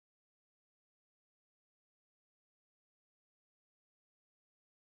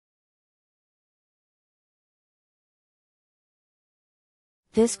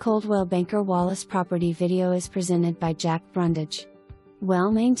This Coldwell Banker Wallace property video is presented by Jack Brundige.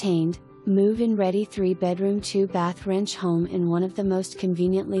 Well-maintained, move-in ready 3-bedroom 2-bath ranch home in one of the most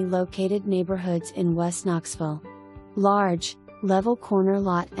conveniently located neighborhoods in West Knoxville. Large, level corner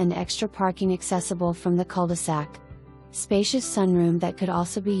lot and extra parking accessible from the cul-de-sac. Spacious sunroom that could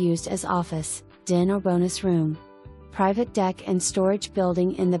also be used as office, den or bonus room. Private deck and storage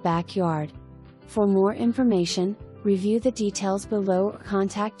building in the backyard. For more information, review the details below or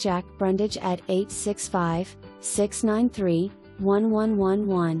contact Jack Brundige at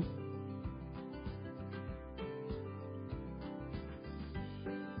 865-693-1111.